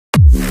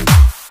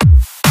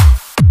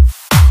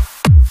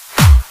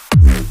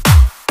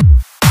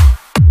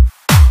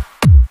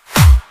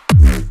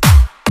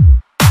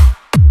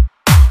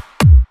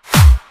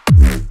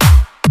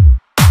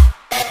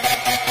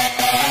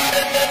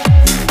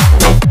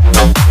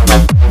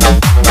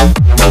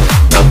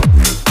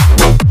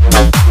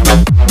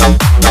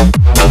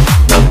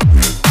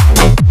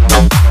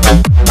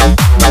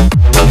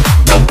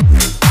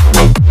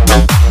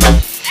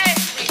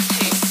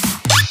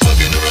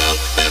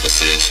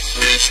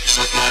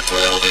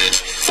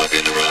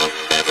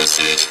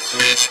since,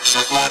 bitch,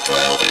 suck my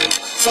 12-inch.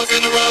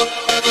 Fucking around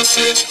ever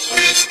since,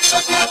 bitch,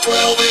 suck my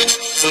 12-inch.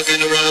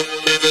 Fucking around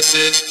ever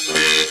since,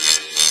 bitch,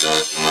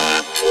 suck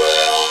my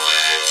 12-inch.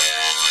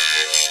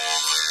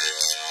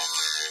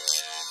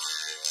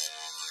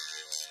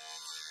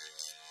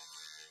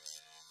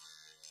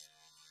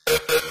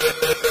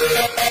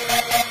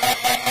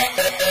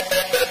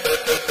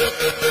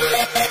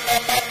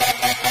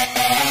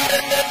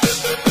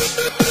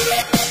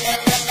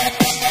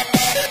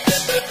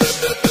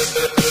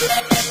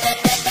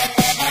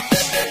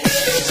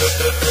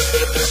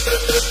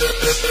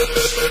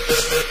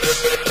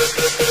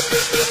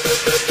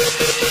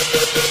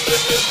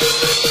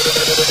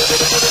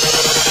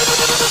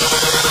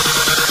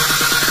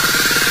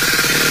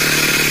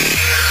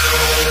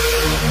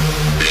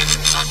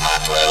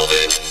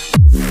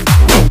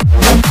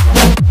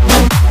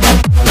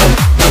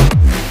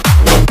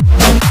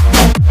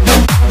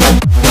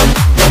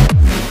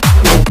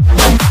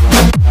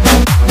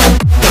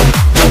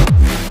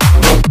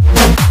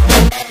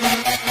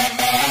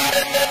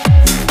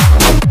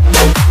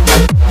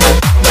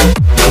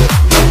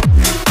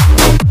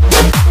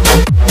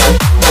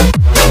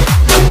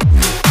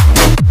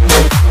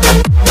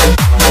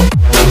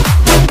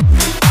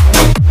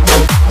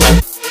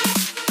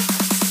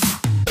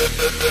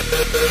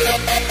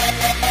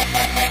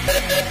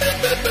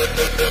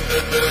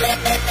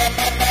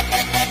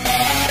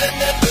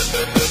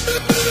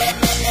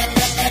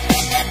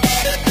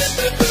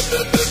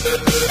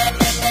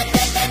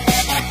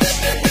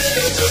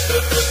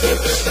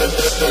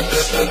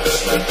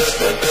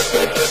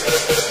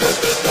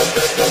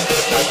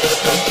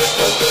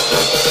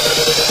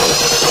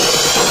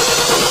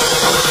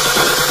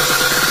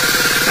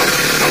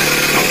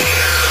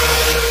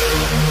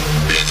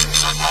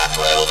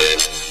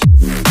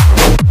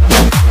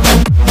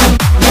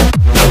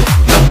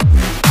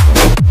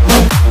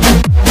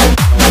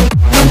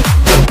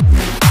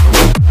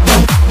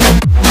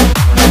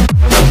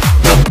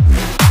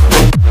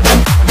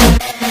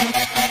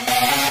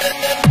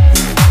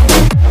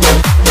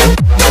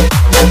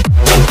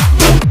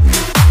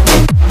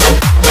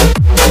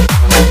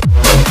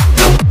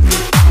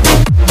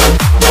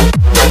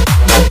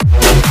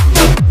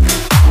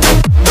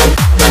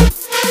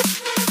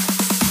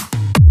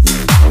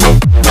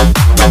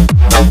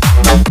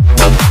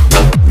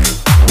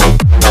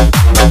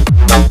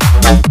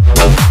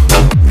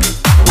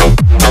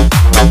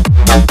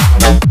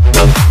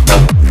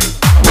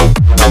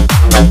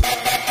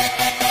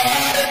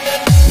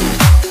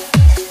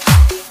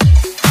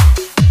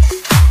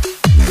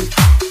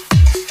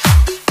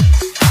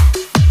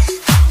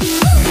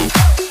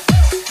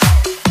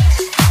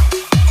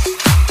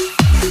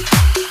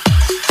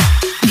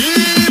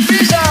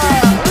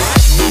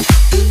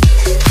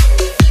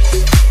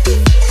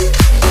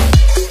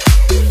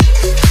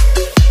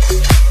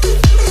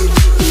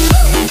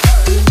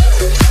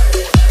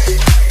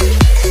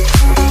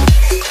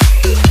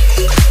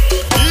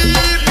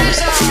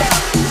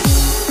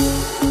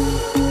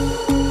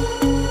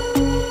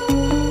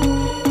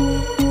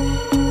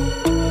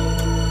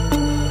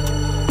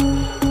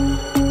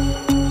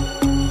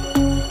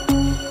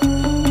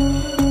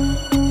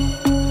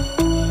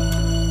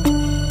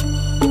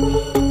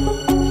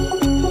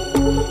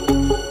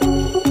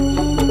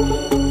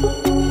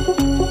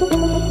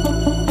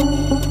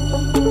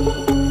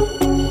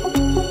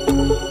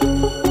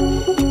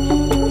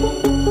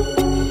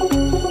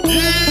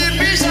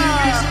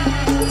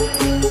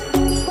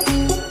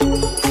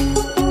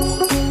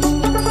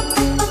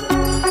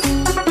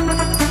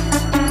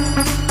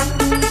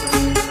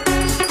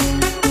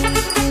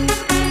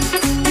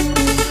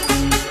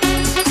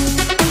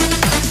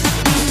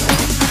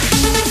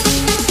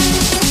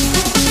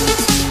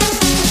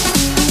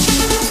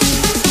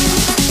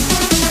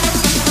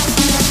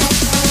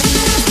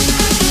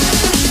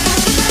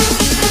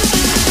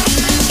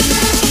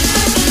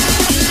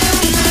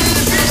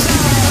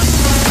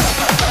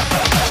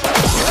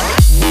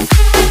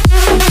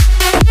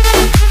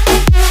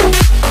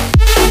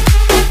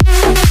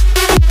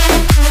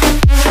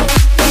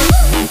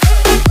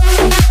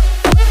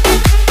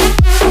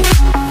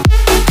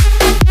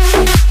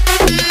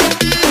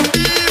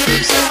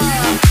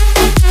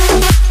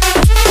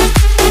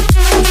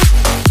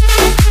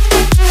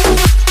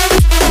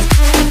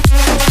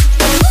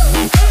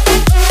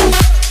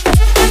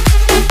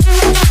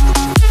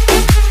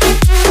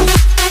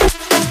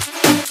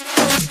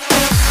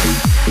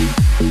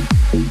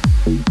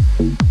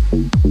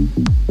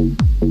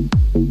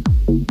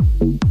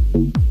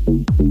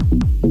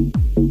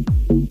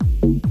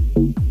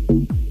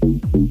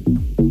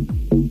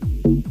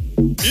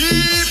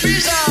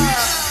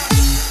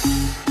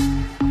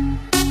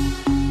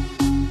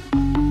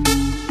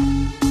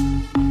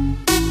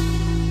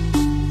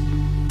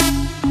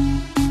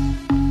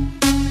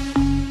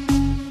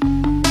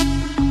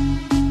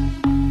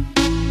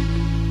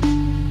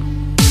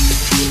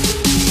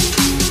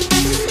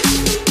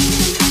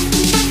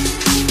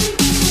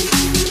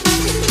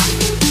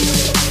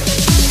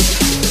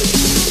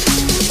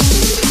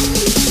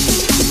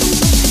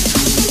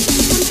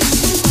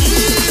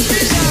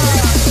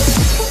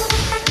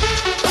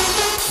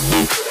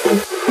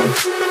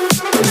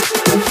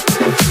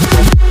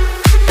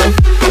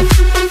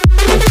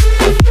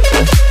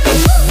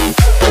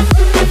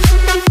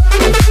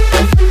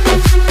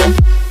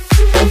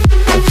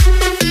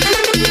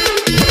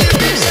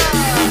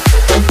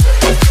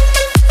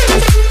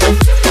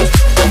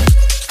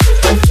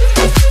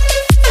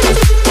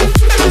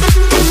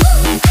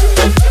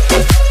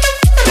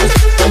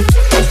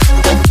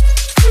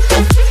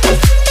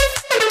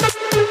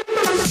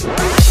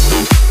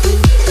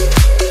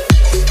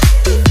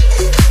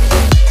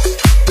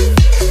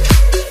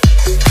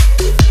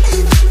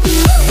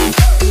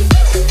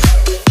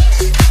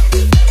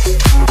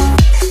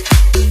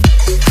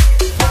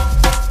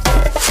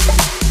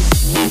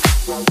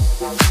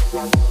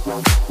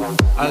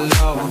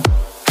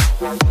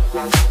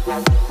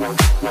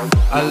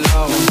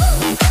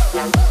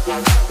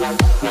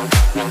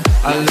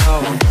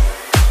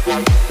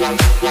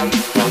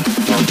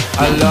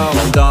 Alors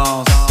on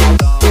danse.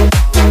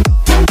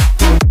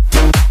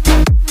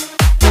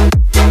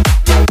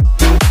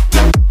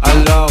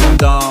 Alors on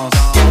danse.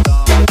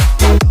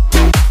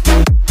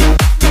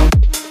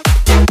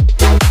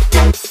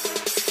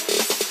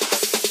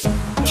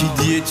 Qui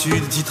dit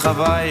études dit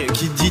travail,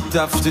 qui dit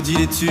taf te dit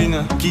les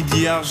thunes, qui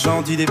dit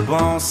argent dit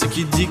dépenses,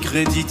 qui dit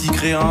crédit dit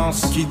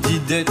créance, qui dit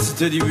dette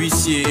te dit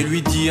huissier,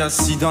 lui dit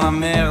assis dans la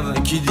merde,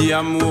 qui dit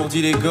amour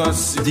dit les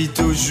gosses, dit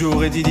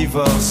toujours et dit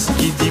divorce,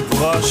 qui dit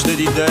proche te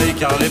dit deuil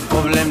car les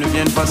problèmes ne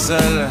viennent pas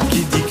seuls,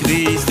 qui dit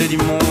crise te dit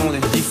monde,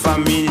 dit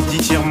famine dit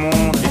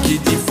tiers-monde, et qui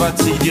dit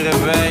fatigue dit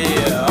réveil,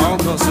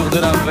 encore sur de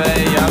la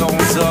veille, alors on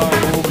sort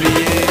pour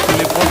oublier tous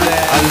les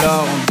problèmes,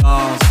 alors on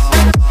danse.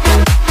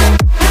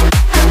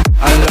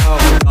 Alors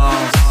on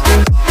danse.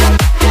 Alors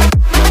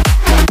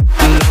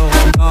on danse. Alors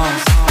on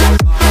danse.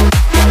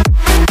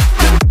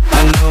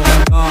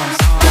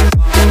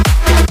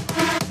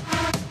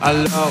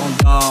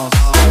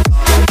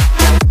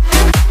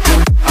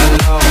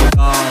 Alors on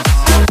danse.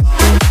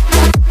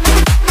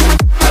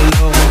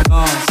 Alors on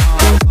danse.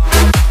 Alors on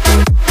danse.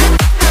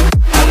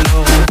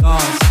 Alors on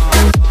danse.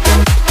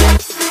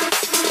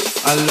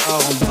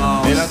 Alors on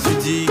danse. Et là tu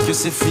dis que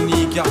c'est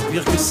fini car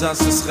pire que ça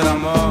ce serait la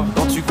mort.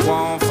 Quand tu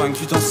crois enfin que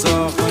tu t'en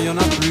sors, quand y'en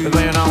a plus,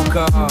 ben y'en a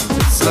encore.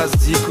 Cela se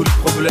dit ou le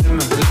problème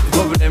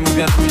ou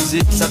bien la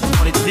musique, ça te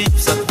prend les tripes,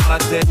 ça te prend la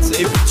tête.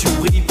 Et puis tu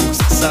pries pour que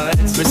ça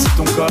s'arrête. Mais si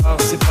ton corps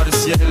c'est pas le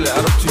ciel,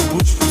 alors tu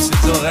bouges plus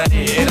ses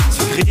oreilles. Et là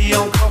tu cries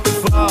encore plus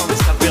fort, mais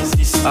ça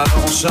persiste.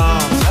 Alors on chante.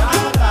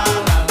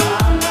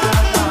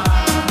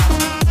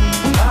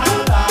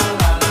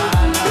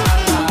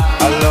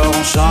 Alors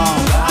on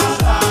chante.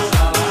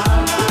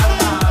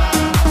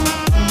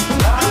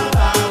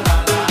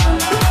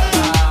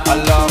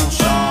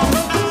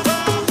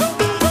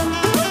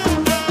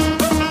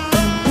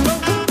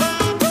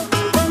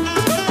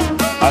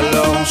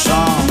 Alors on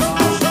chante.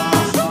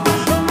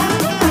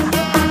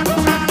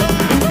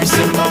 Et puis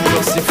c'est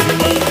mort, c'est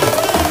fini.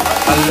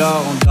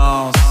 Alors on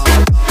danse.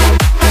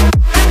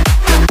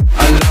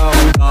 Alors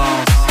on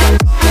danse.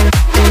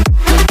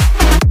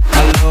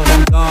 Alors on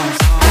danse.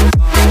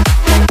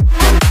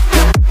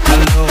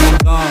 Alors on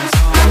danse.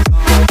 Alors on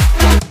danse.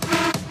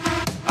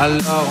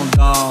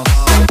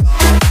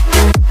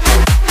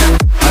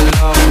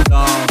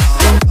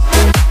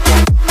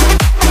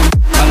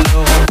 Alors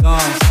on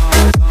danse.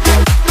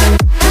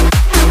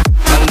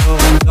 Alors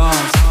on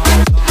danse.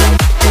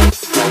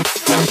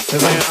 Et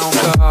ben y'en a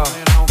encore.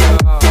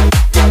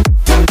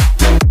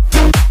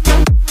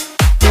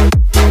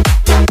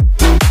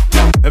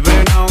 Et ben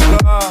y'en a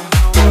encore.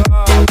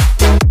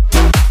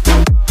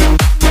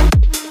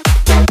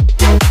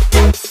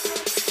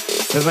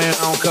 Et ben y'en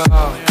a encore.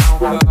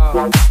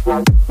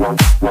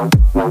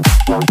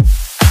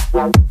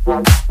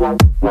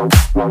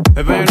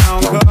 Et ben y'en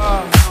a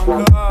encore.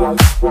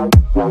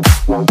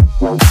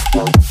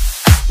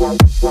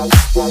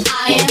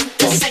 I am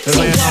the sexy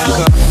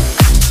girl.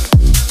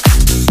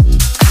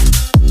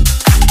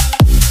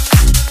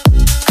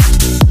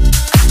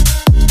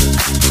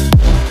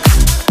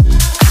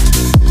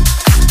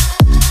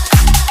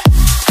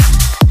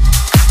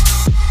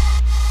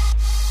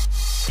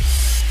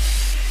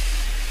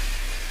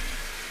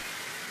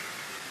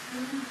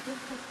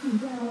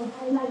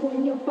 I like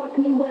when you fuck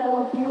me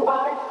well. You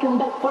are come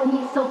back for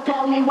me, so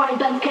tell me why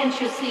then can't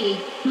you see?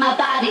 My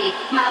body,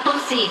 my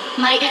pussy,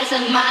 my ass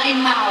and my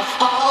mouth,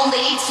 all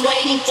it's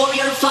waiting for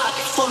your fuck,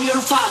 for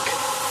your fuck.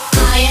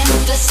 I am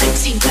the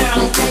sexy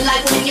girl. I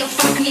like when you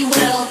fuck me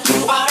well.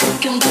 You are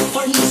come back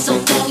for me, so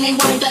tell me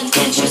why then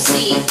can't you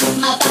see?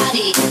 My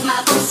body,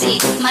 my pussy,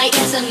 my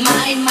ass and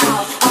my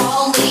mouth,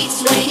 all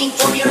it's waiting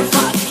for your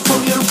fuck, for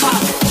your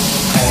fuck.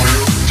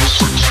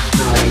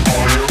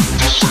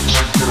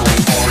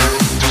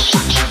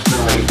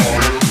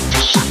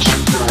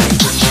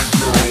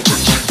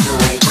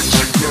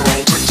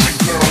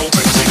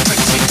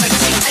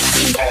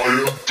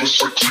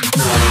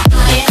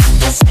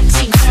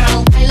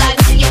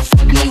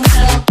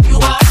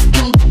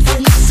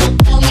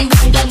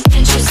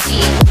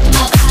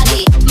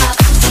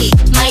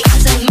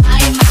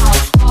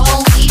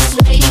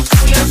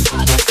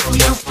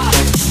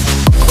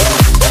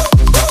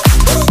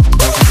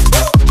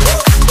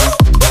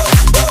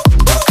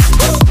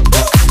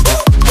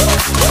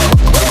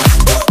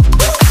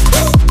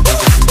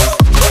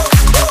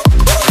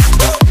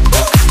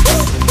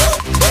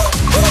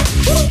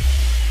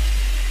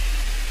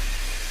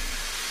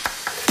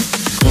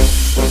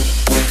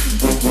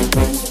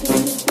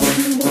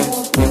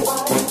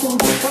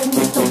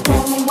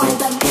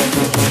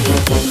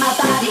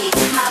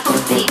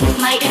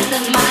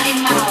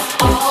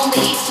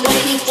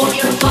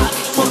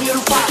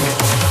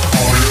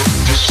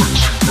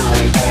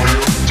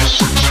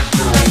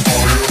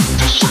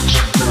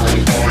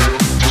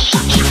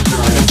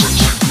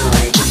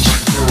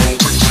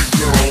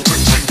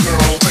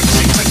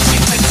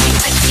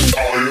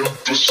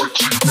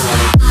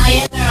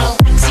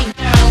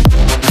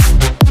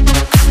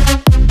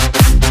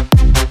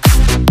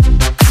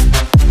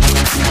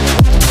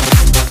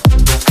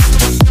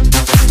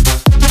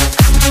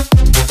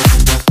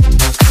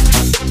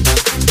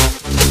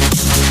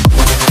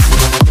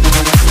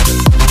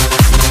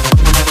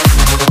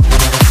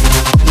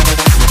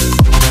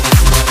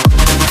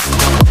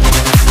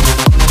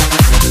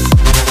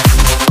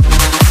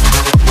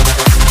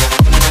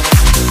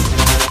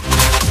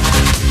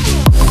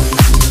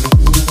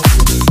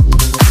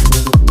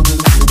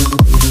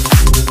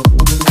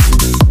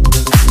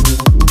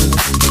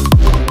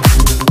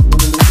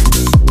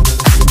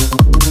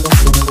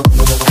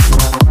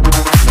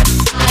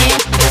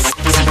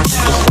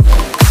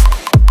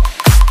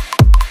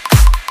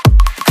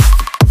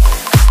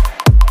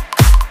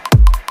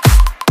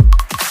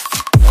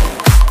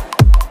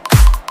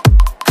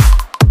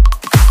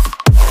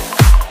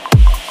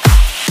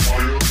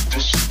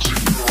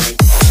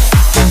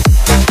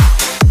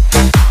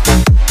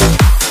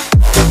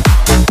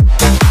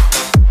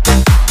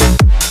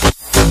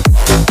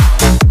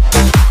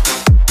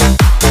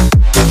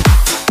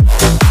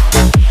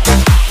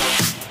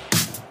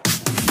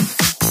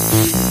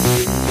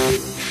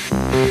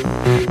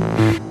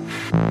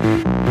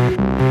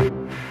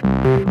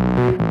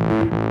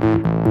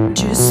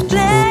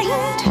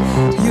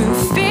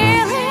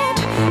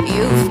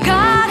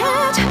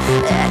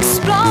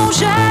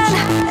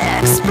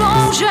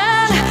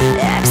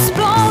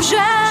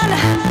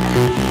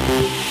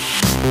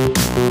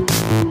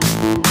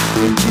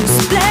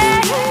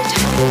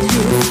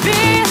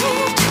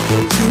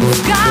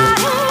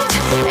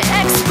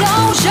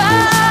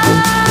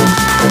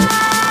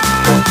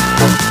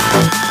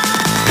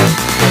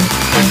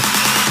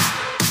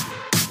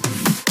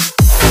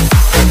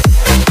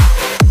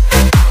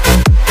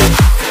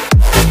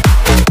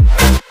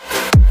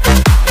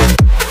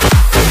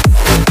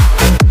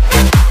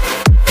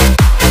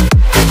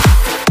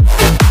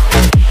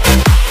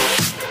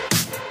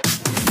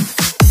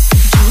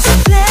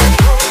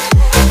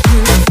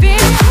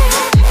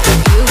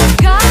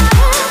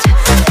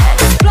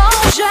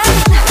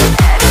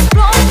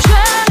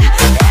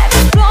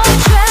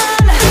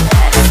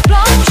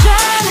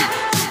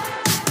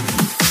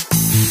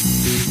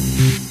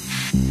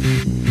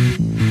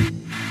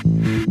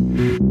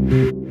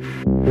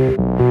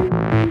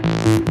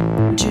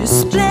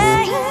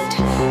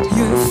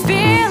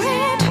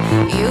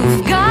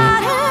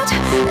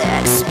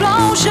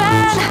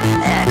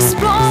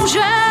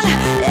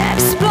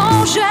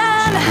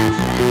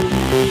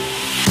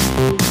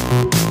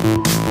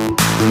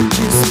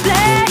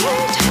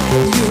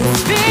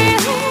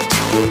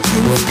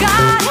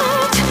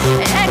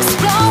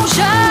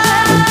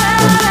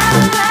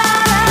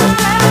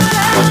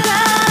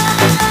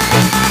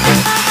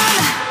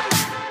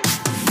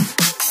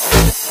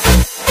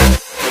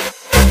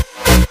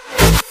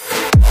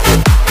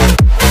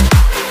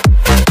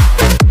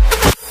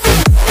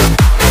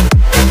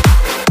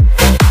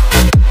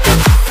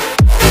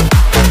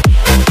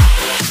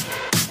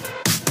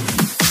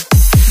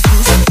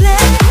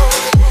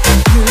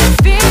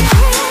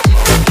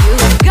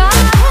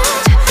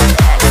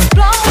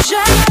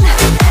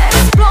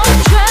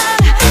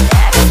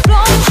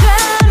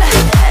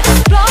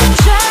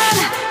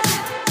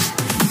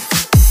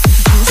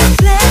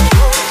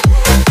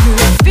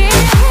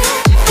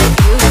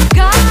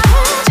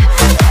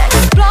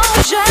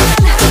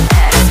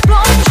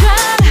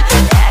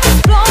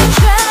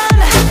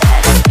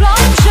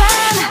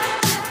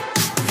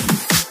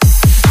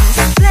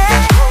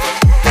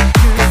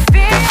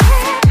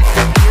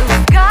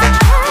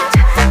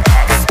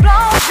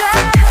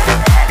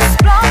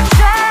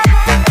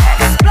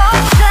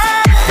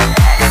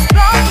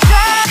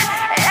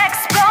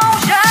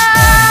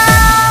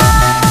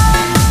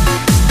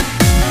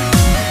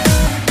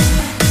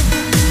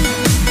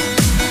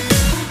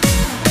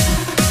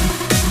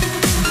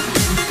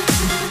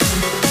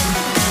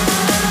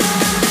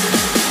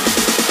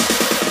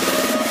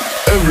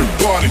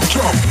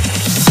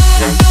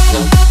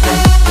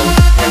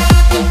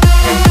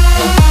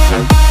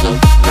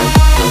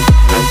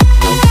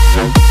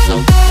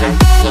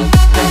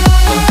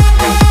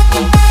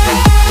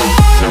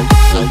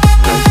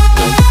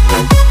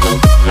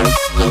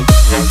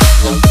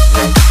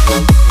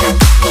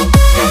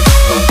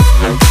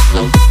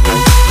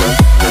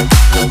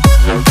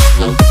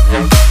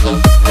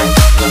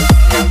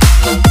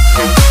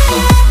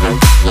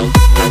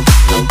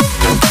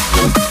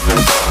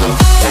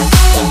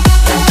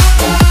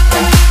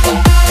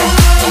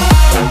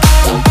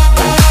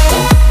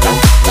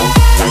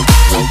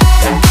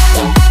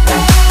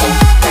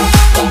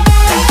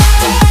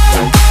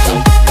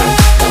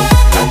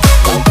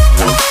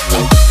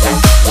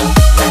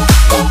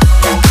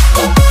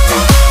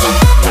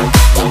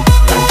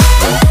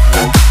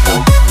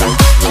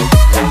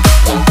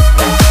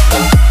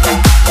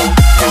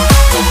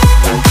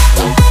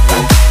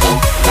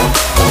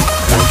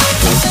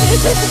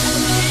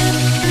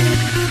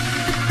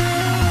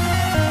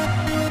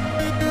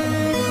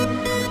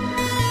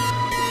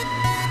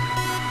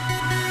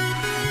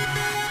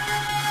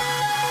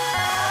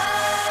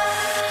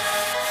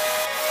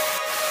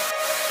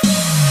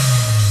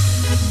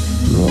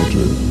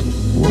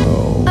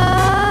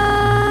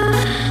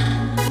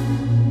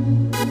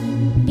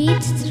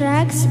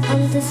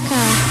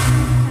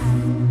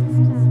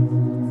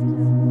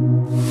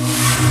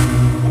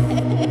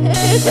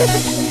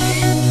 Everybody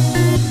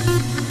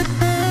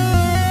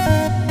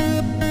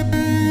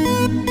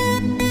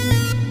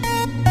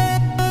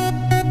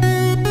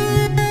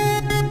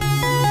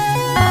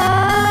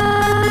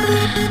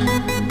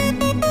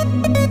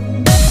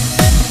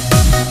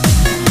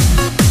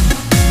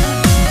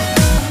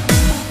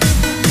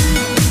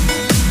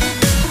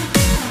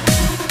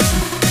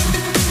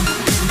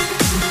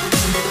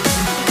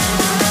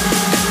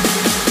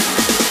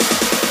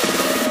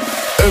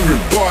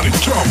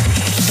jump!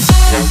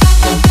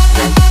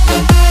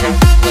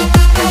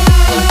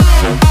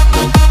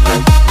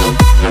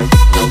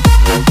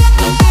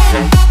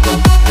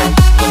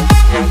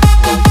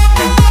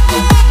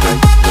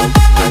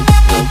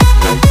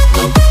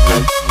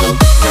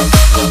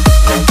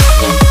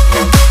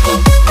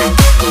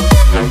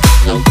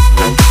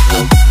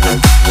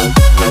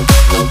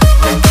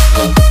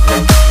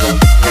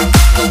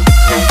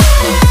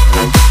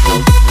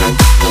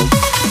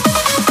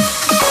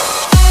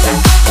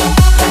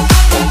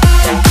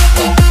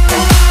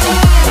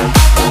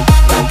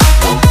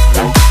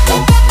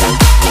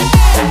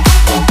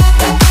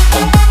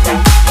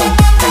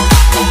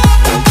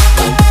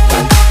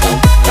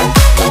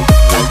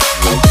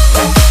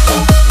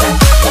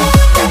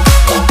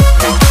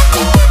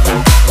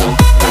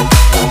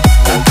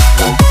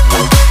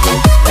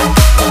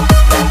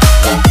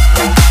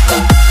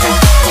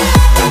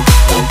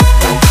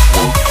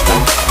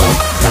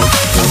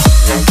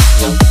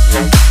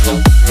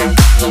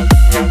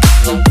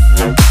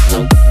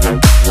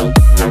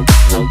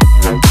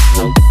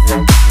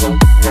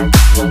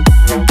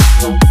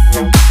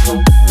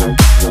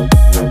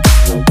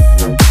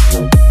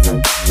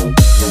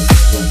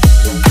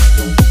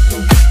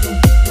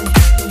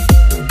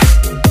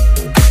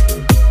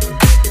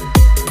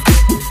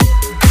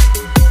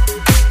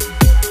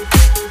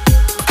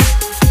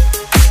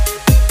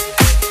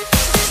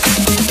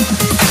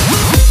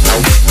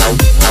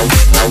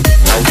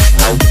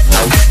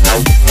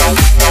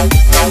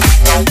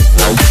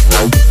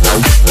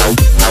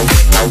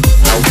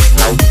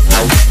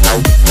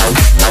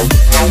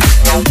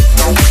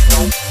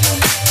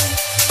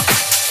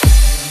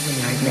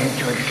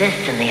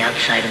 exist in the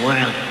outside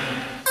world.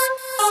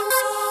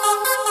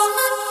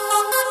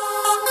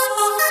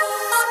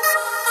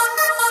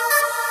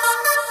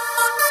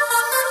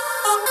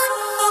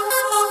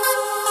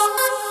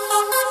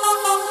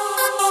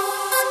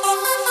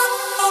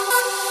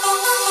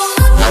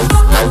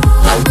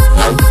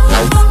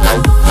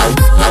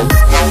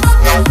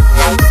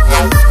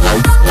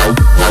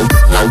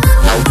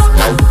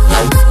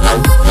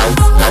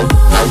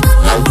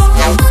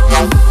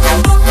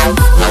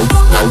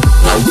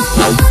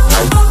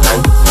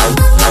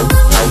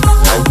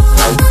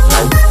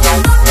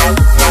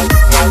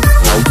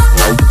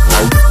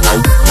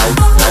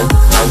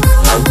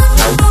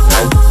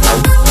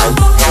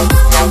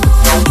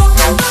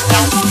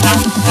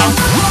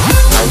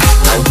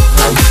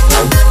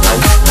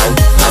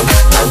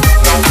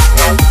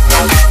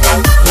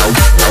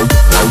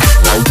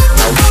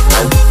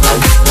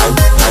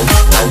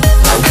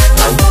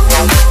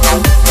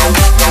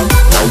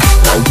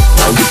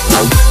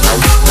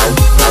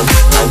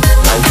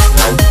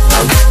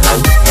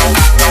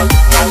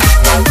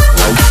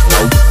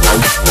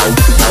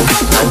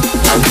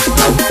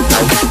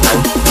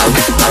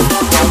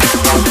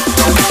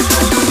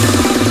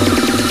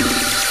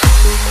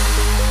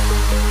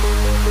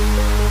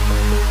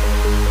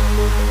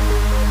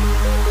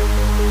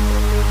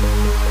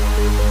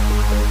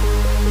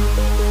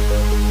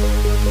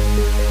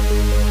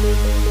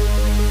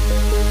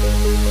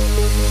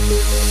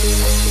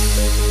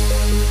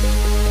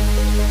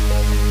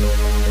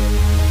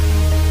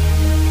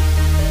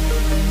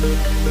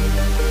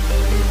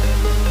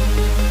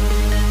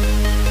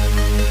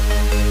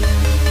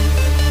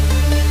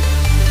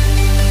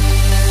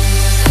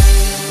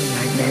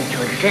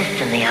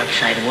 Exist in the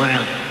outside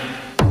world.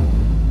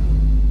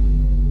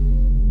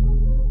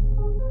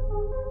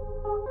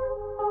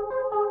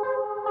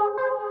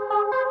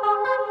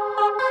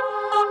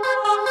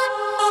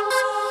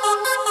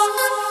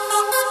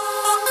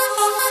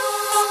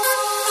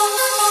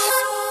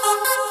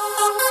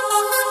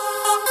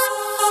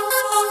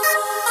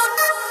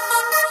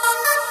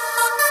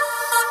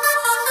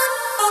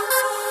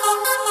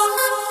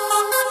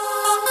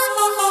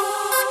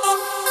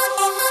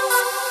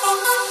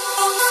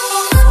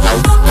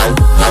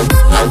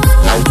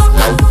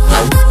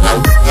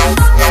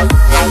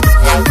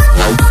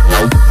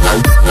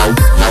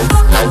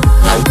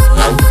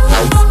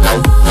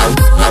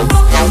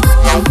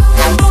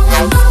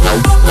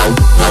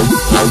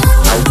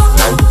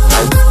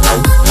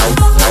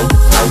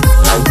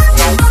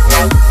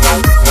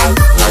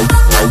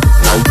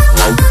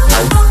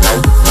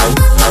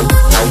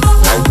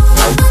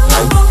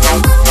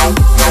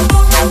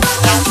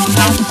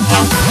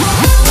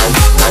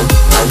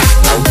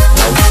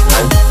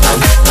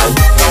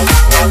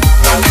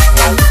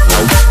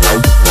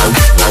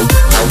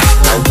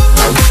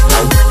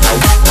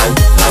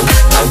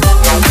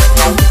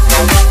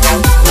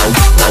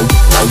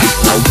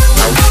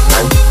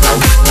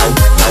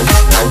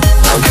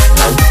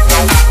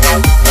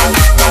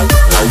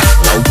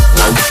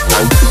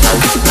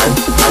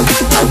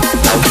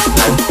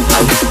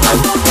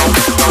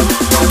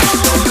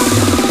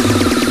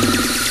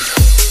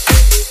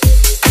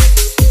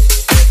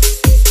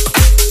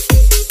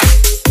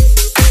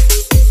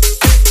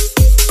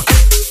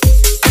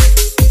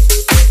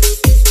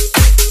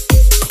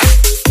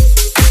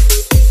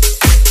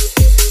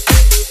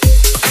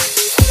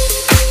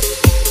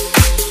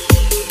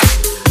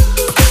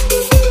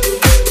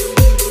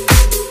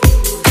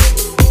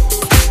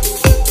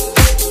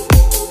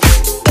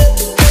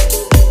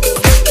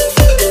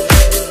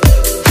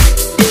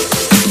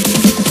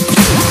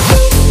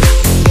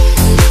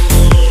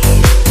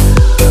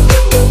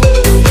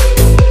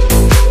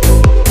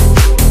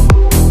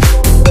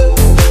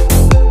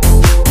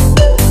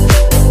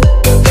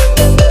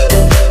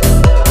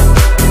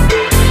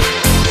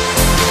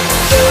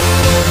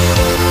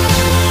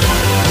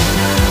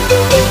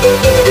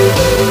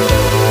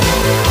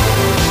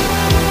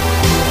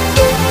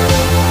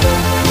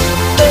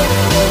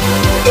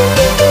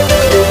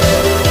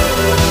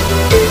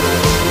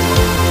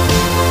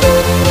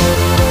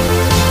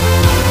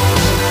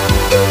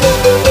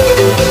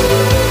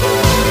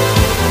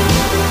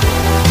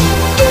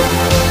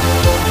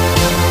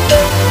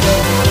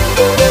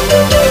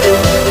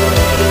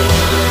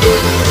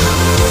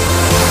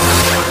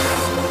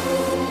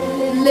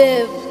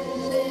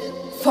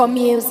 for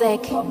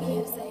music. For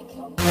music.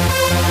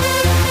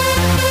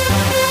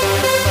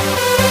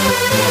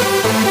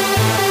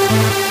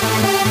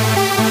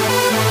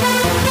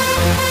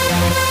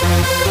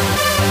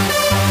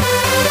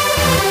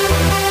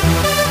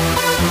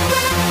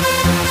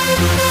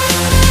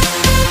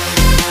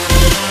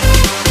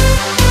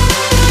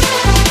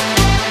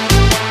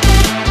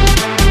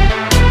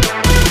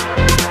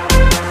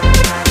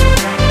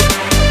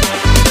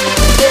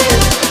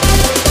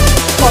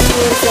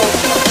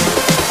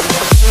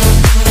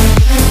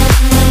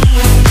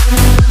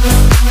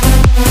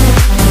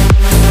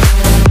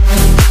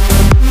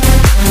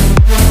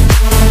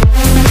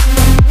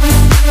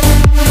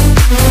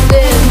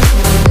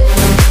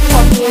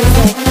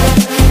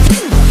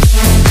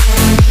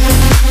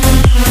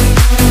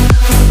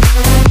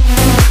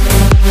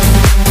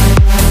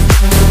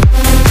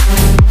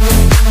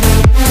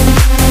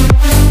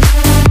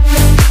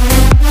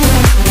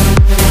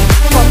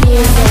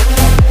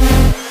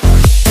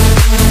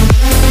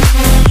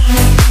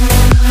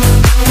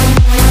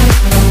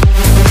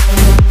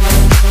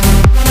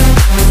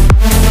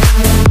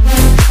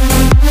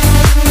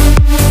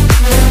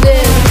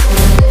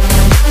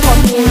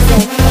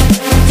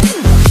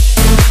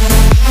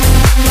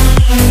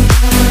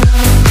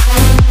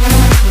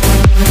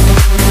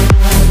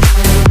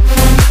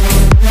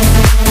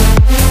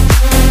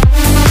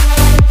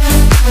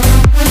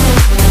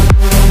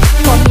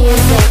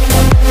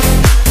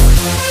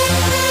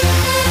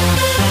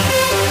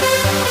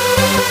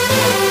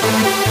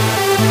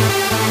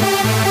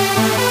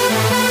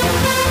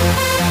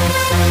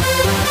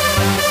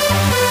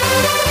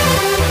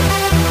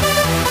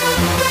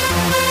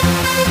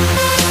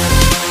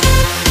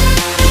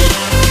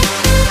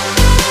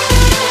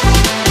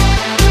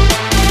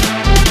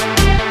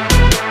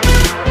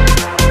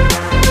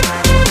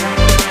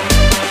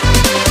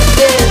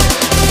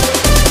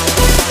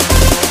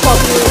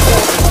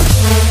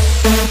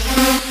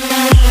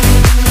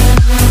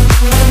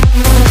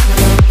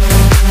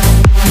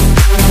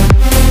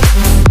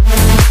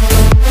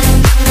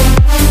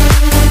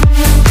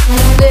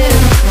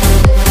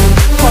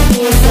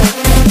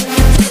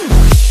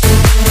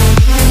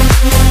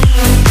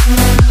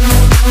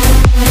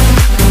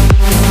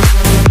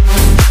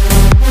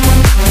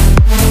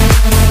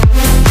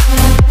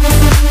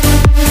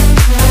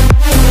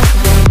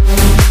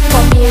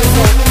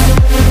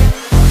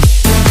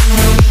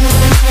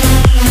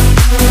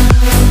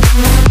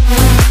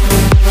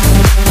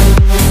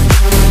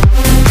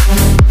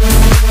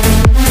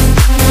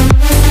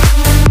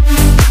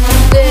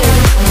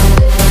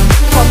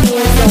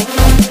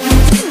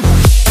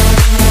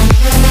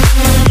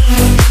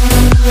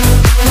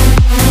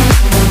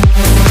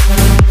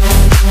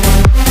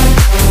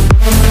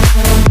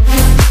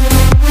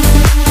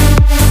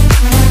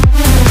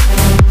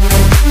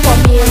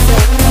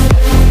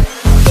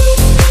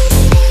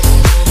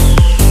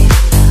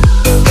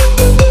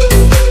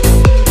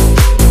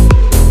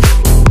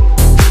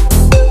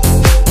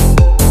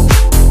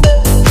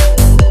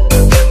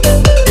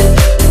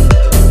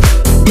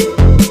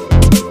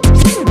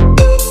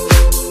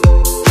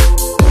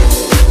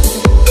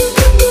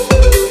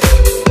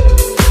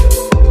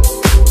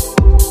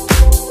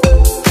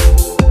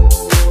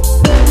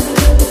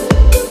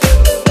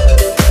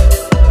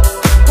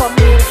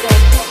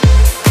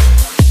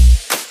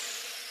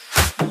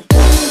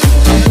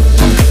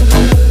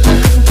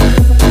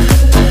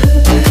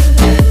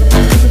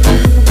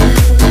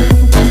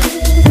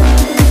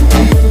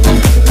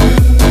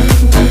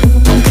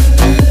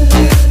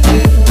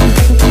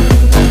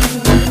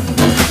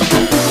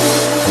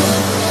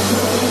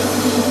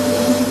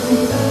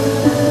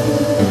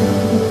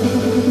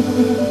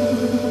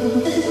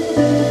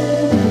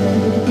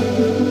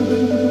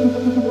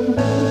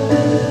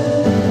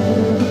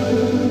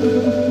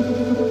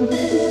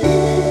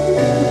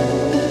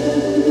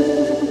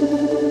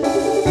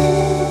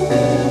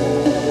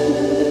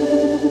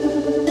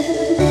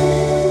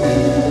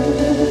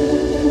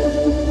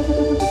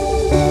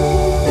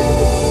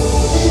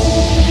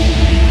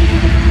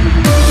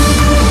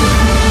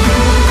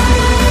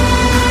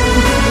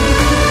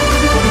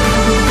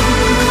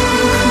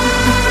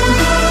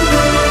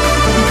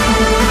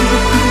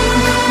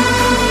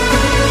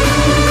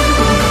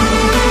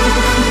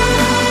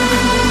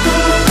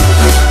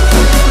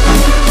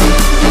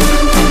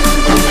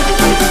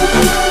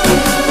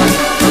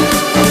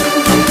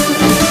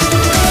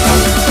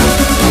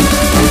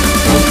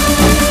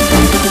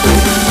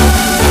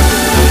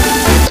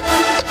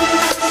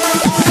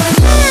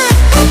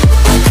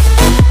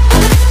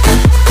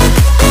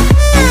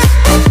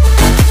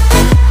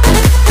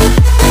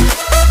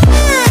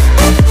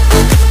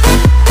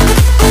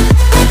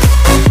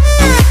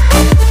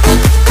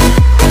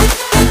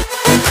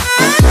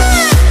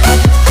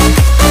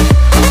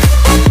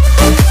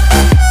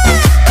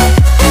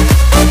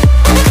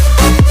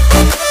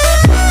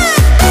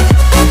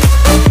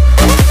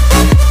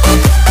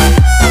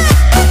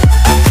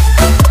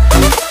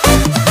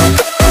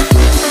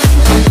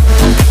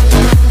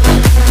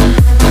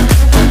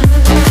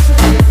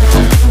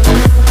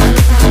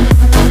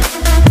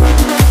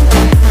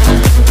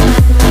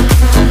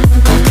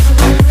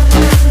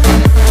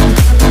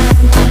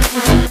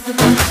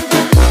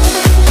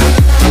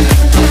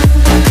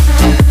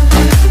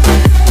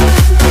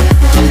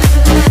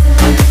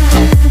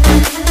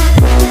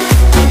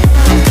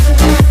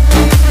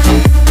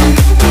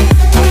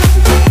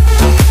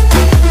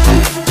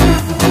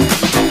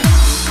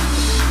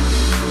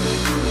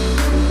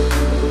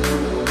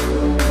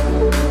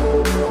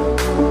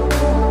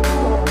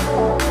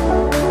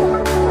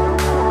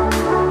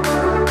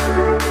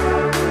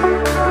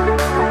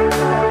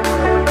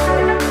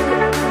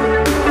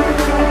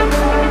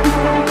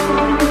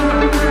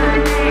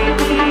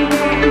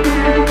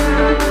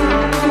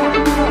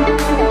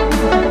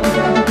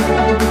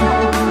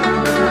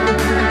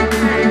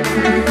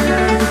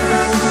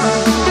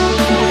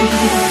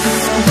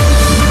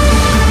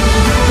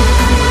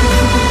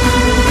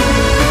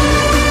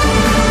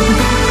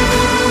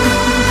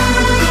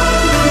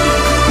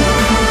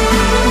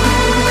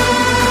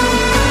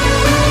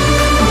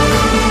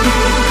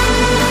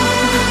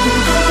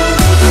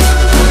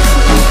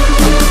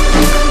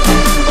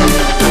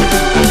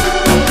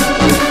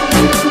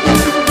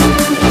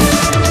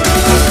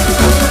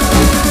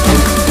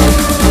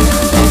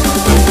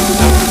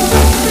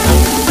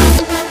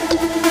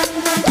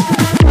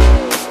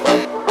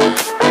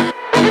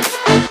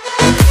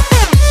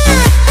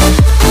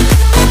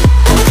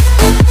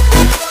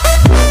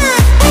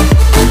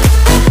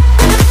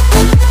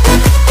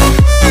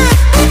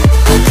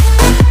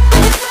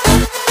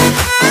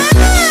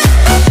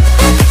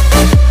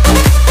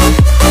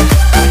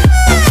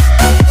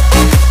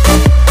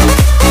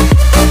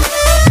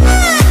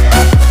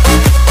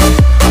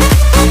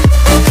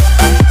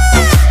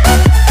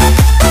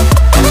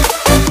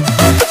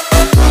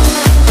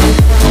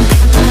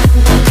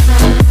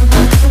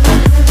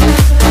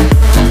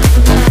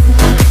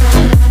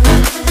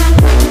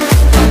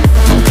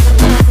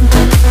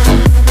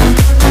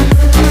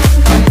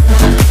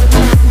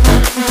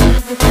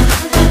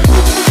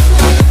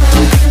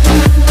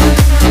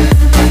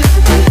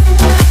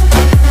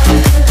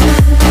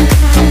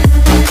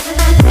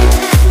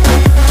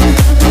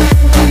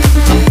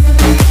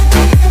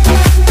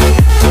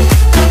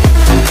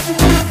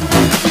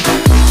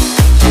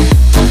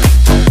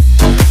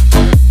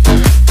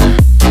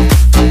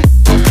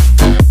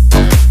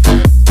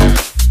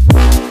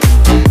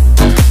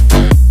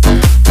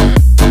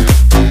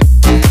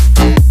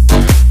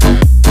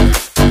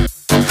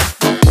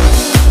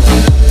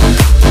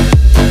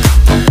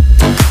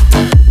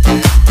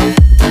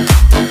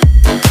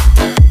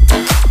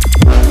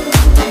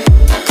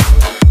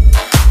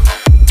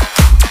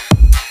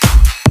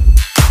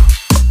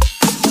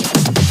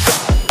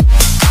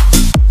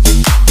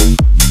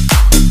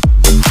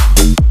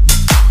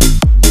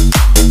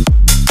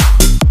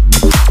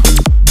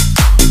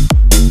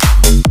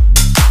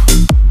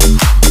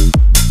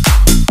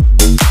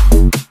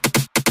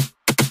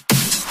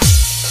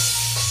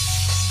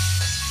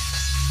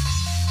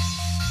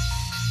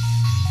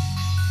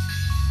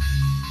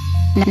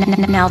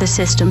 Now the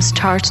system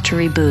starts to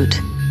reboot.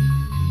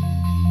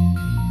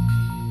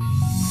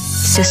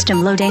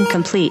 System loading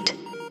complete.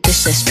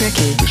 This is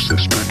tricky. This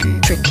is tricky.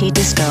 Tricky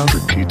disco.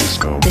 Tricky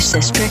disco. This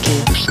is tricky.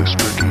 This is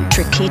tricky.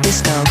 Tricky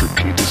disco.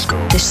 Tricky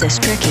disco. This is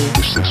tricky.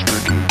 This is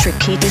tricky.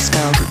 Tricky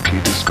disco. Tricky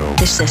disco.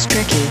 This is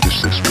tricky.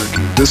 This is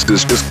tricky. This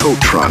is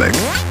discotronic.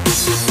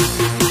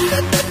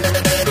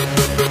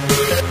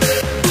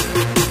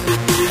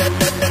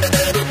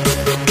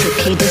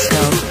 Tricky disco.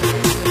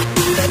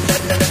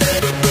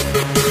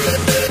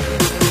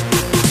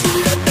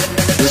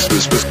 This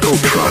is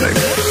discotronic.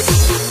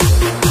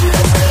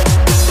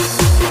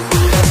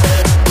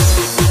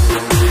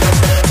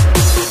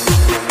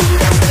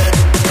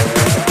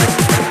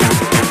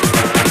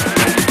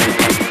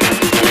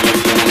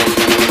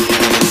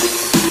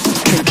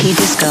 Tricky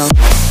disco.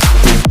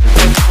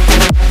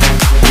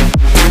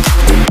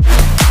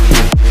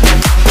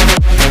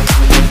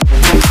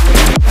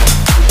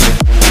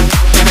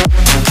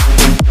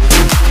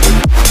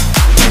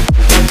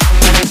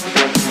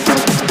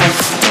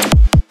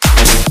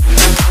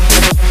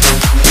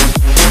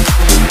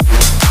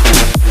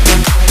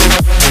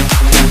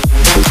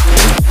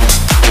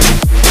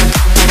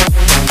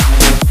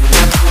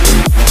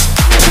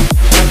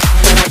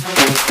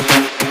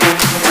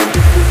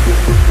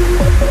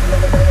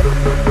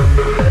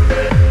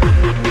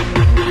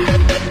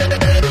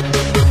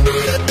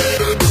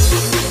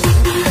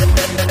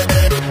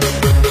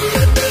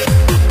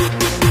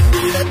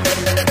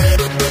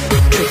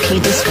 Tricky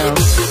disco.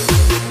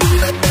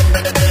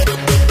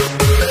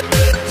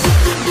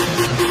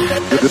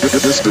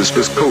 This is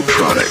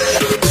discotronic.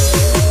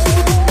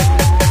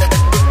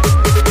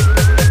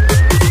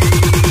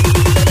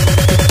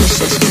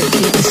 This is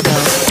tricky disco.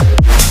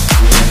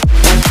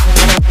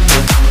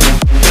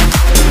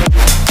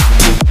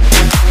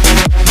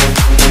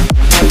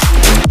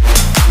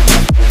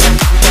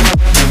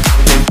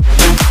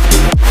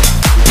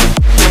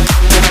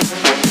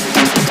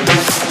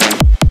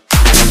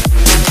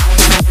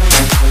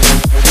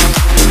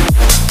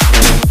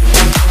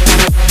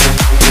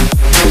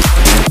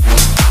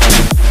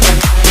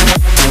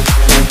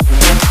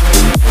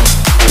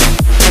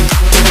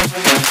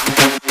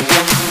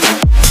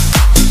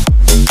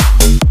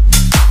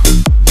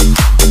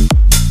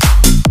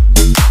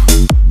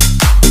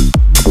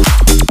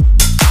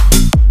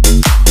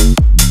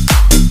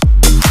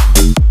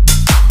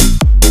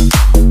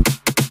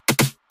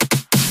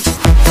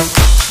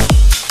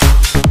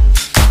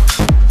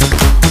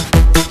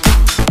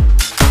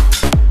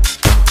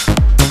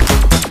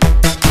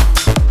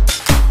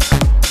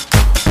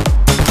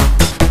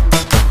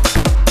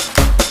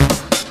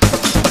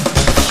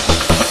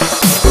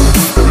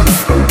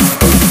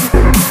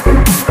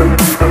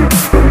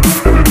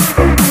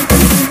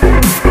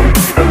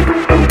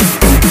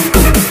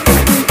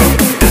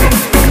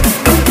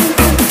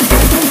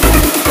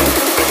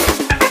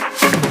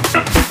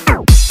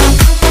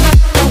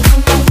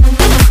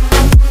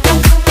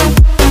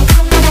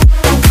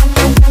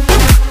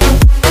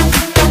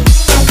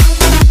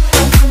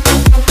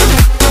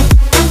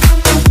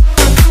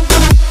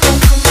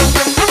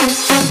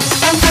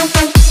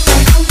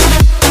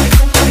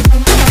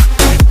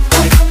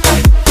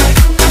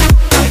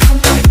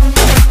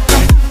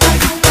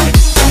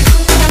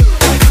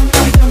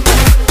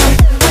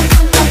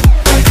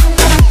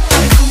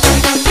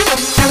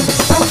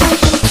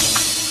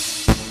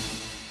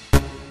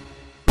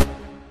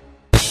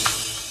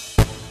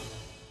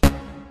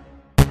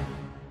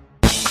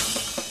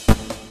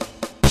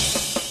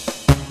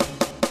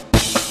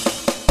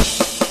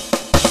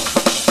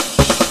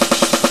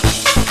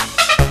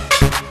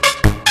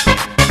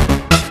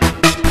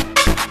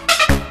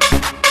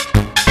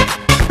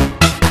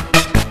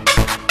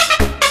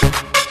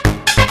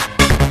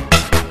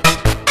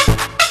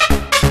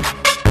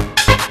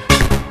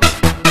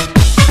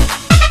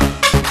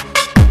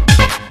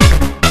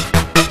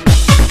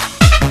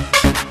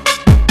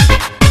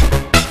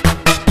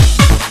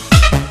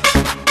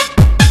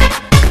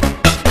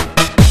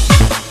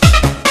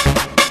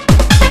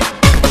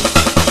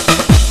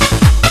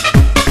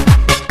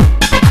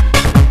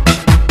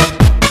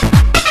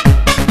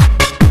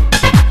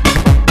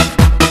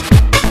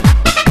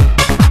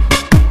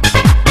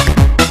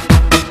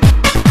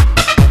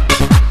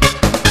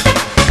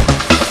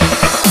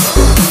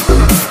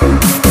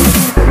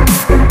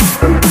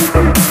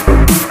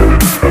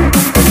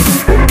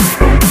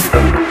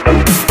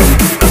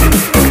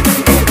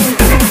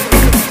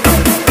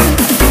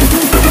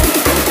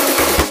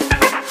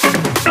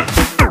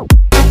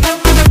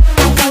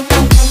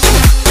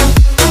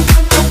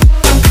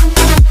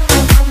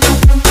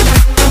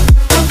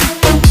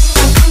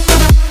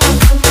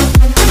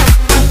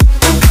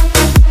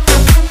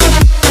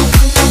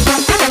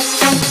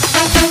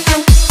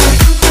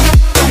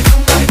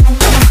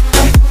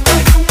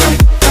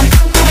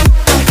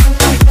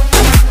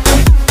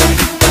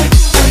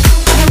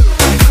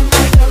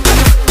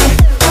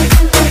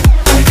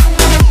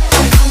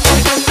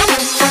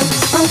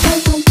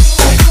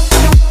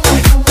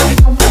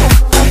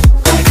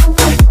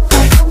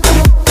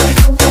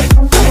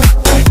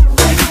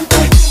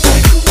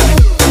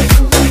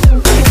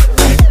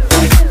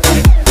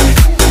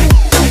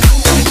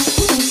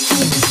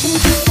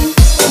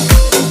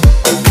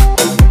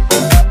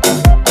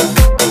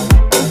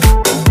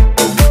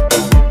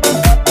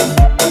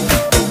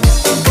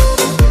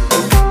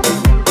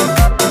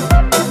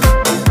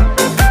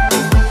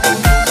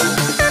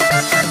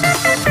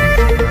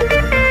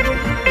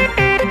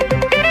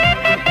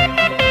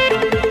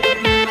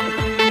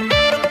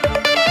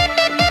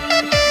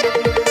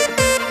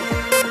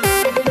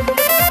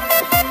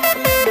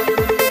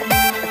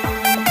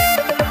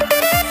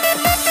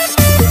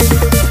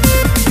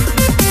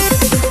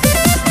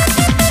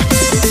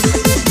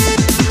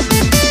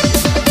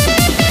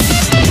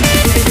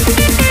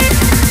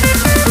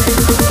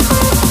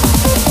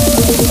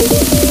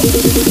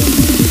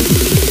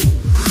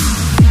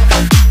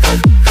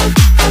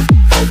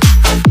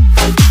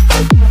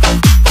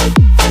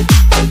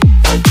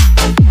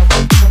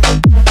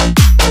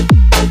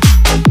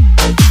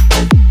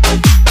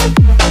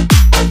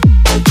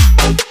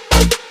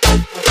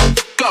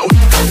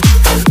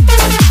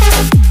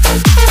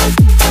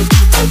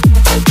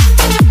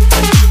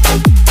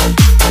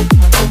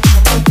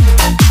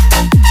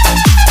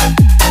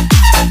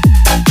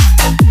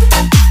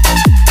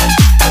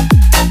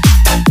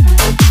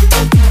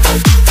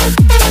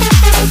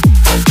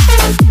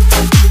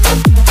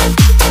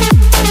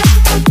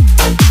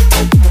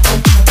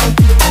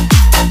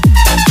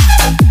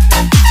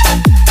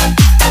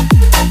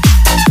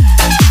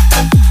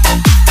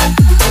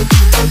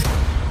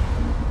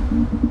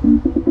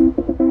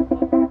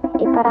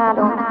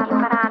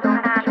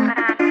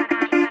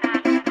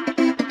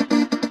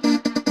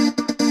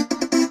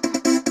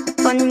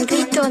 un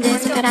grito de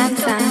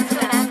esperanza.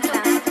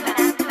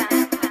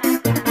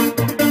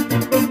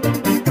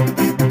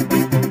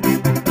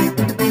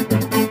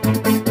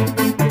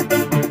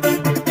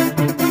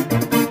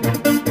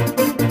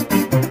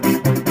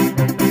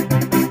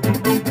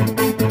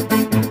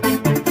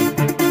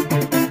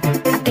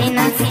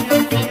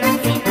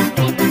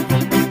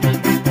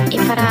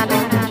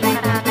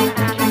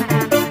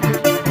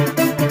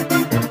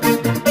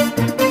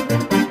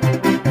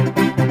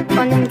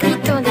 Con un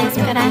grito de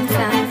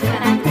esperanza.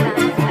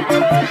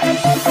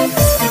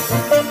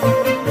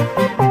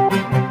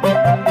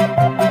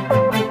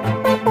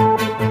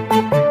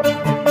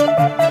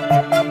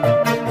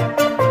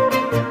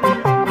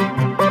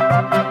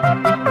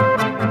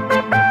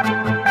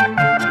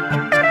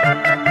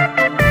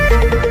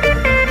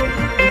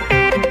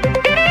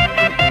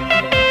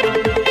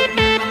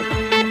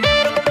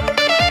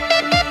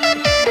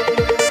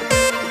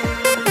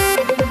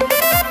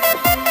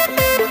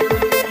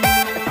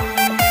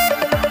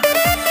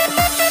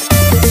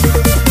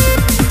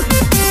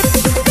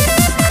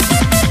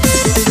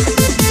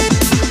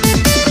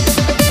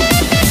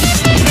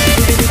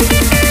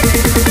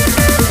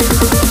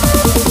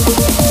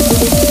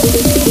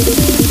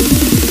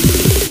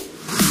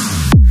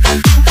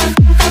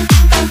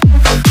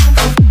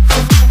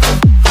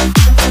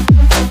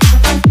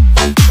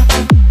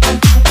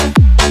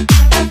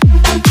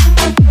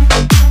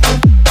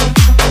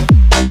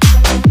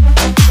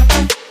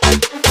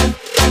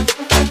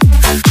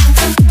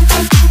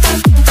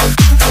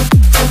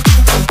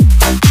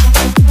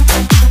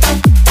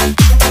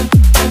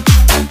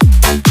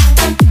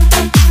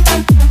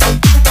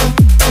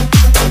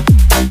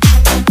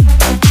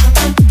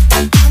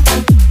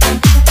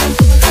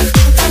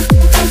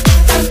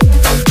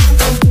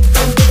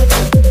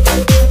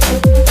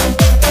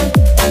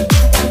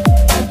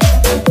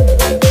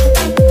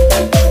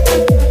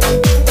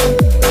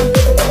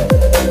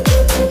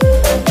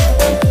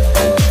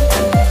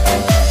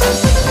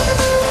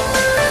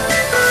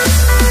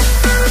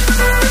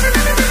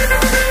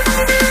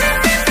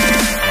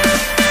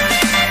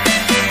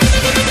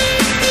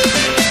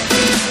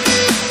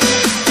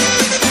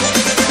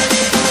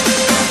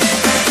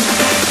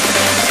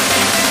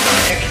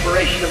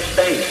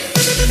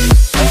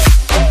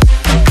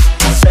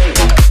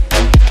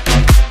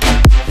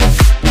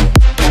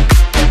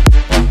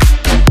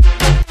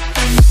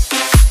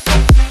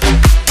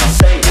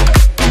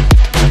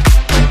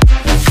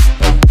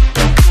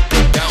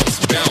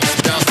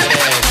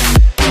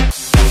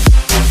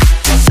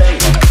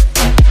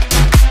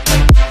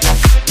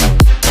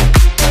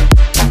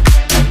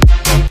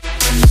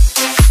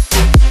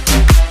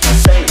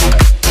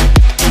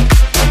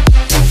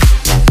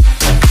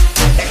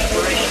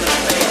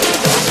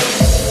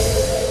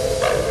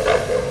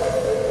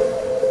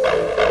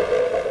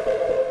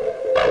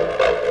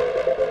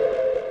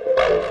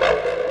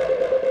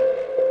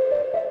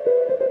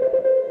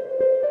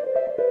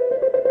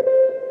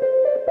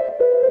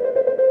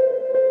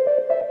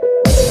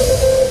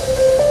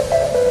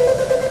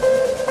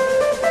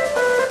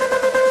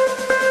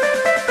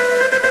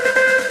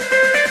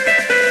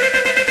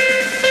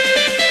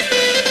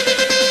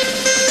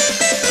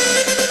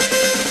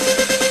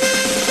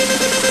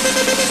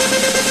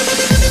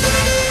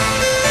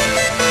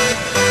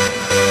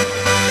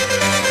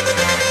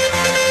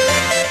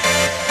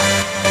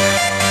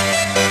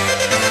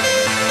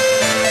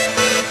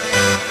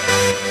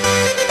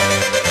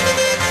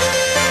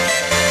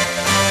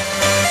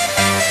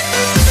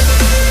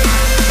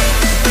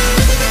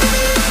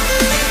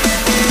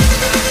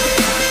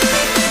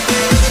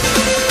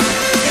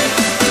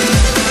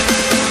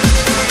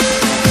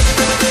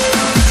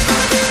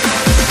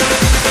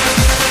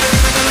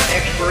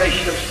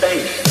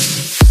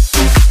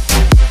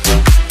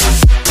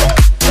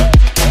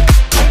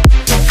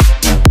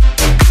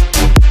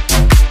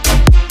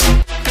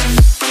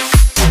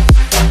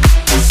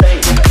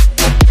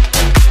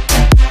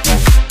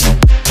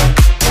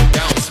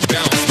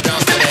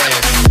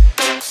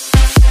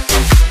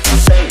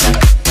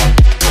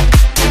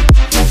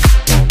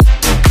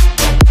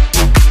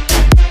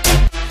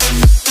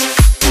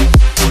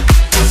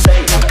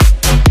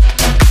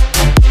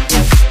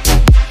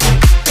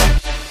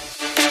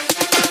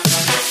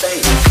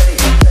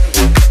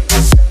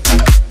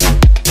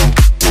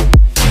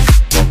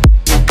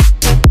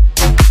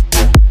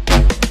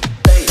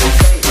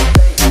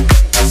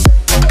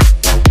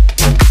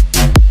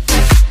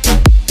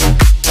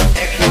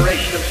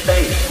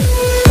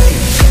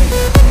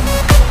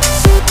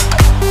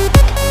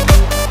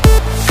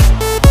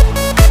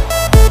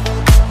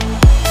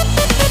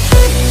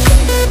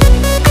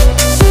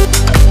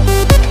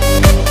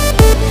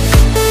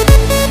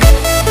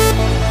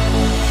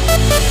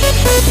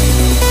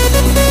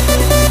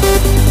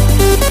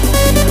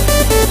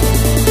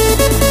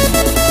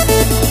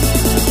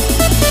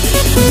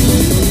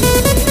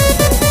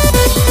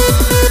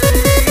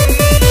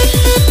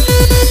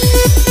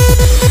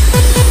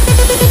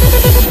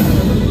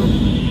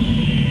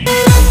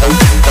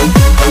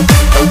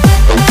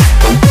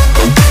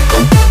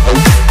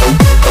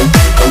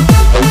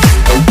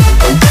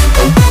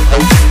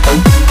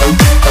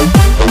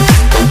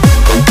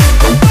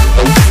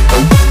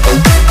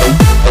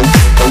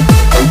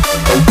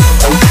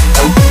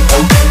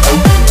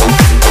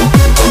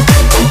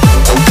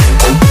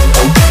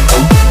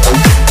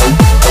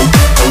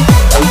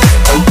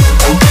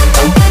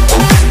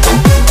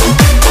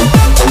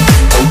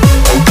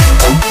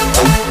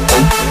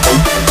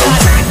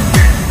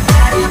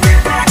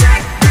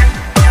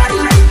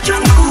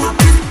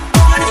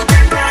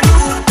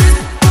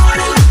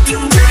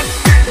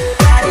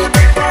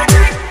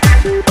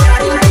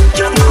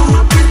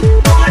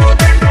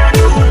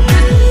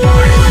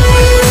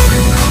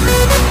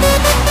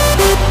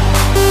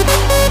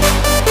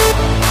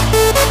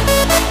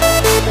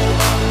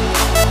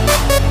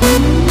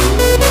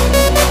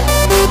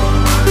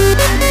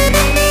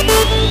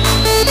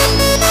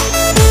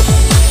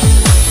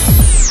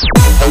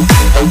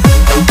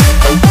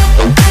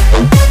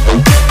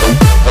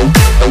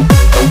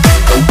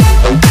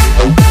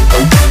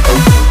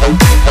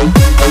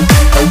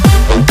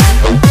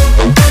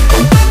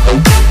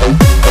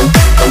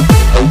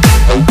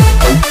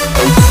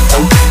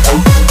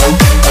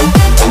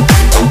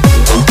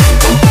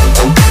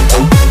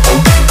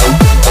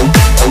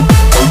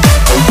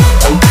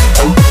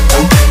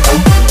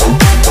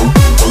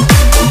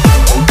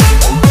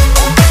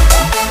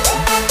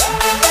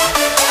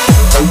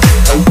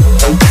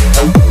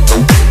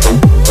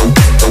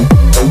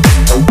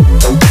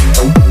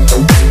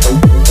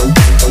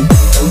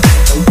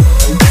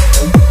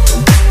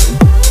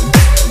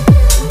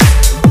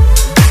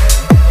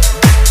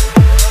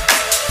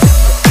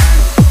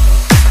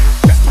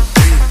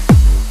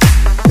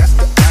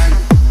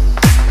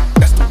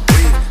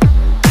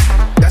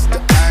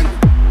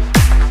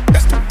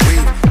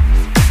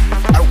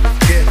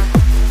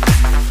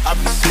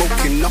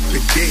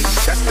 the gate.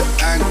 That's the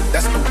angle,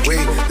 that's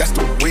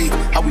the way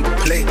how we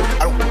play.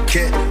 I don't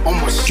care on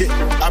my shit,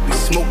 I be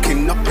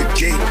smoking up the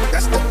gate.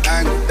 That's the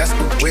angle, that's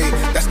the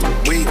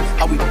way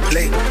how we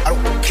play. I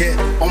don't care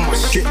on my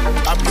shit,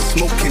 I be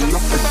smoking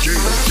up the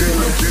gate.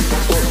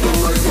 Walking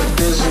like a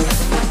busy.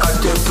 I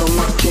dip from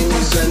my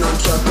kidneys and I'm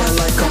trapping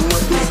like I'm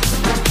with me.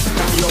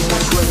 Yo,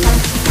 what's with me?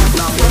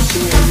 Now what she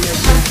ain't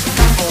missing.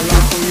 All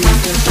out from you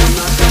missing.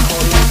 I said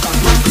all out, got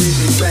my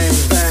greasy. Bang,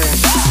 bang.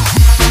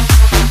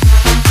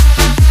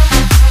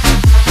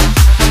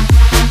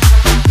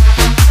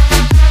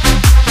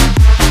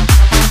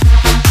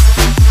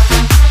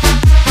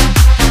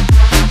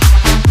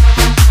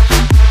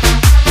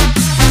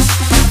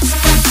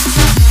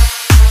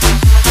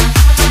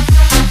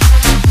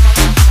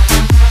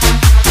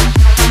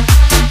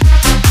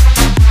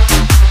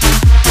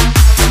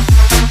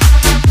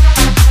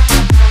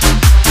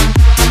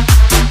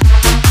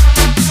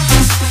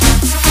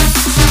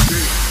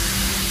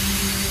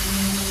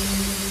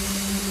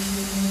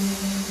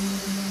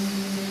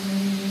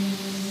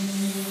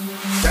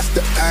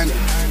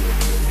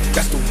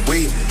 That's the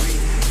way.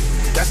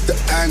 That's the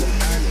angle.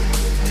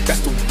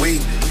 That's the way.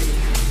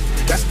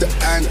 That's the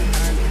angle.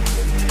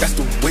 That's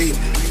the way.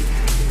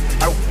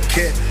 I don't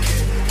care.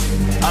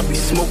 I be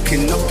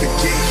smoking up the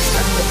gate.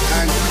 That's the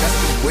angle. That's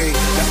the way.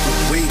 That's the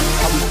way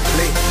how we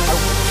play. I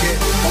don't care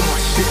on my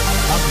shit.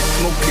 I be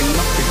smoking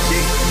up the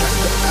gate. That's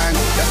the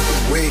angle. That's the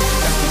way.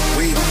 That's the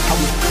way how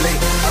we play.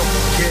 I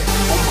don't care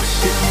on my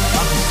shit.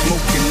 I be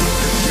smoking up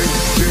the gate.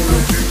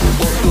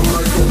 Walking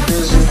like a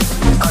busy.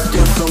 I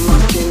dip from my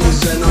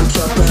kidneys and I'm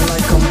trapping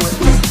like I'm with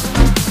me.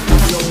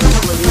 Yo, what's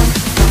with me?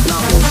 Now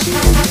what she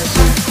ain't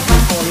missing.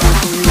 All out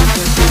from you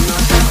missing. I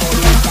said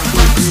all out, got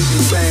my greasy.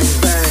 Bang,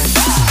 bang.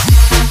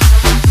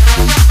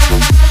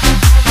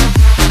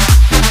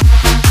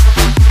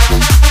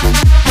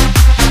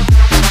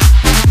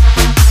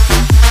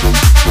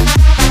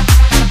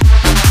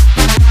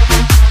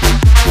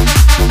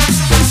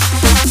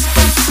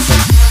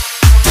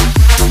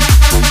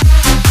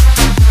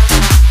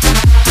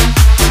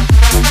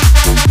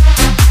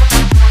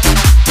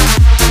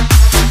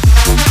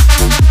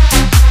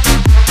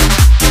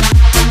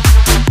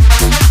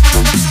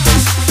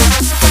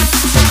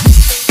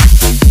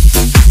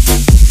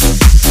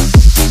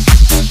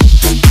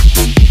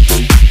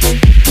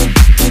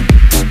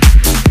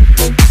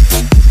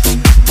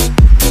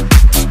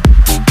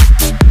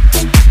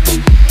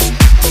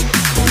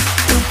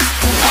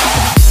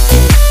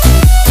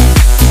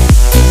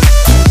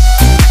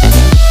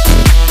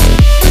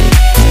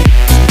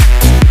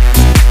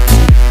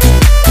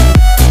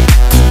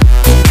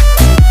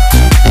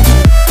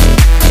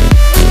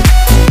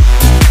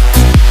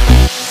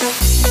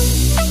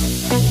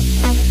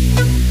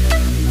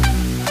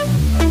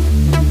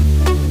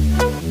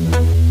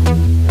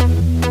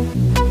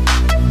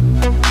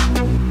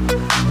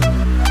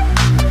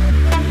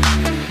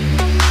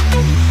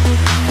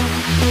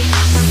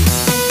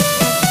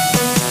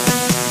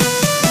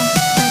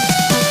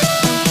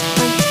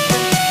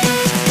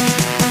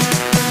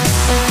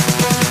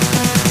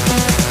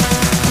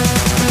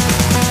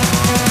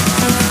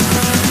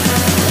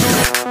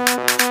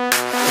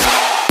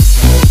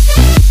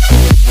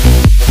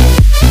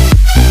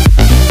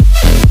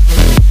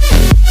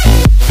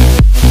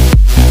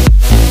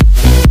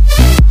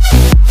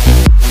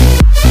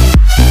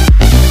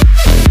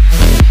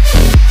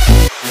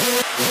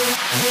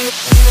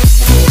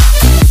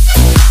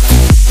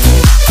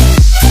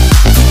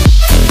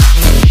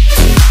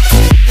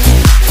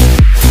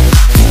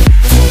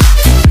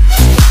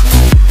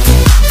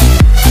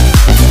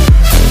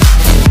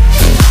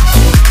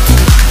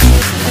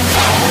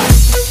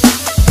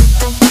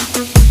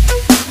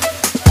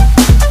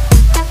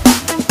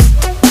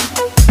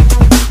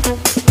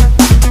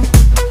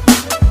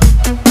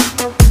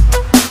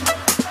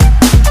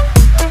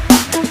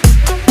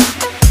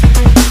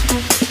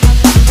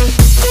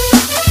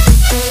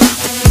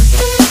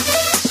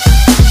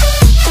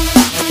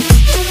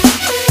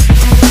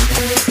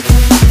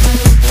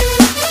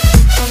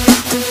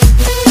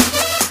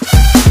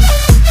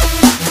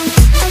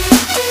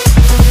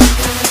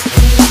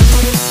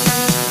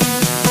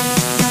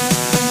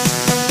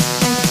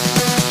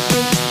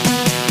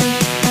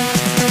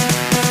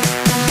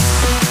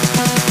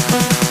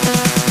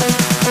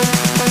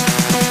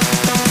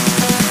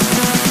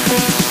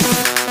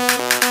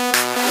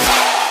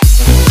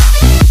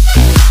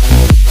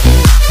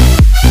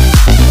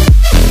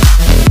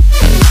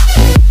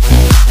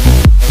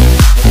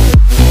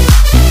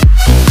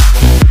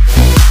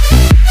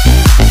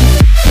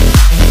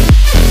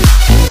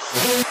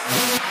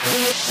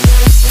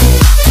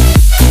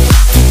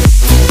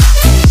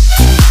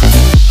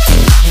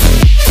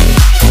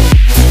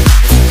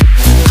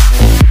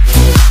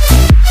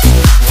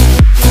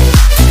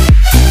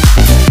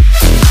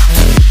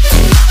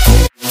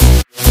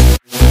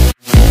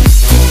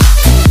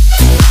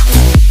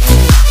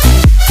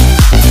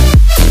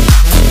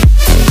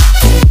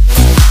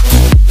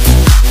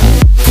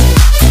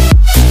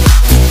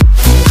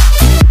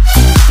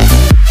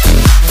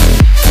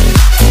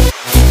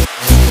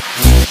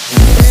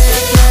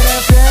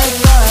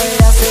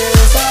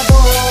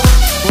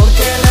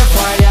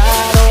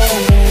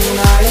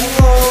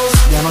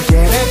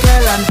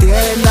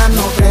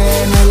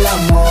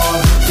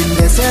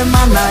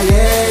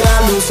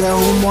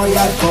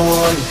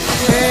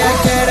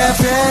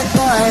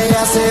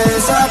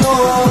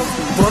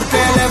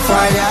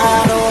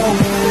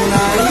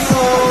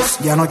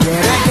 Ya no quiere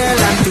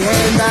que la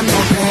entiendan, no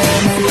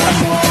creen en el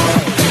amor.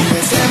 Fin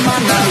de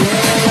semana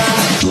llega,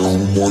 de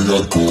humo y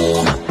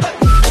alcohol.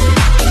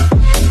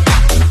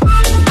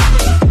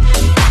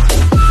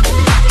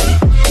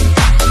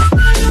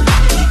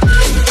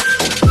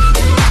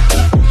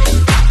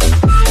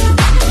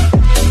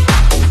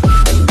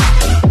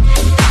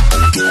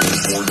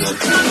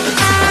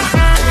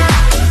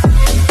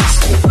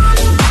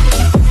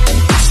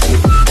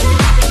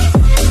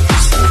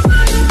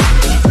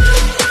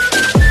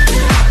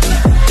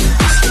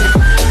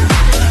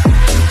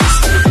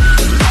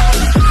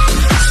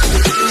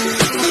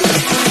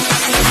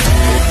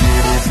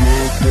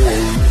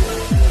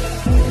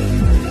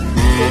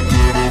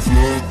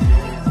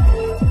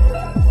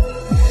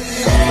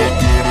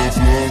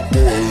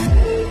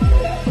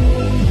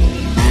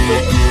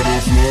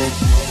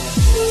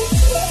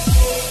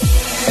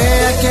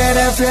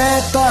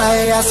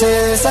 Fiesta, ella se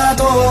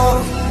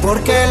desató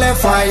porque le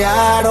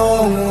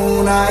fallaron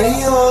una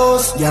y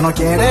dos. Ya no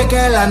quiere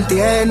que la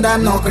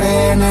entiendan, no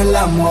cree en el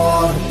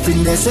amor.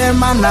 Fin de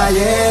semana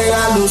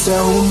llega, luces,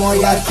 humo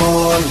y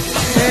alcohol.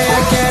 Ella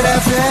quiere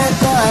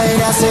fiesta,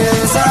 ella se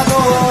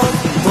desató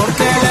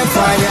porque le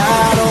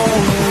fallaron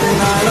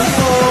una y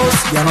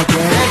dos. Ya no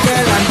quiere que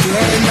la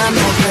entiendan,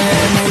 no cree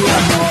en el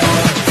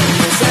amor. Fin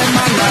de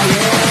semana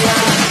llega,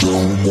 de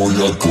humo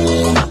y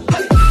alcohol.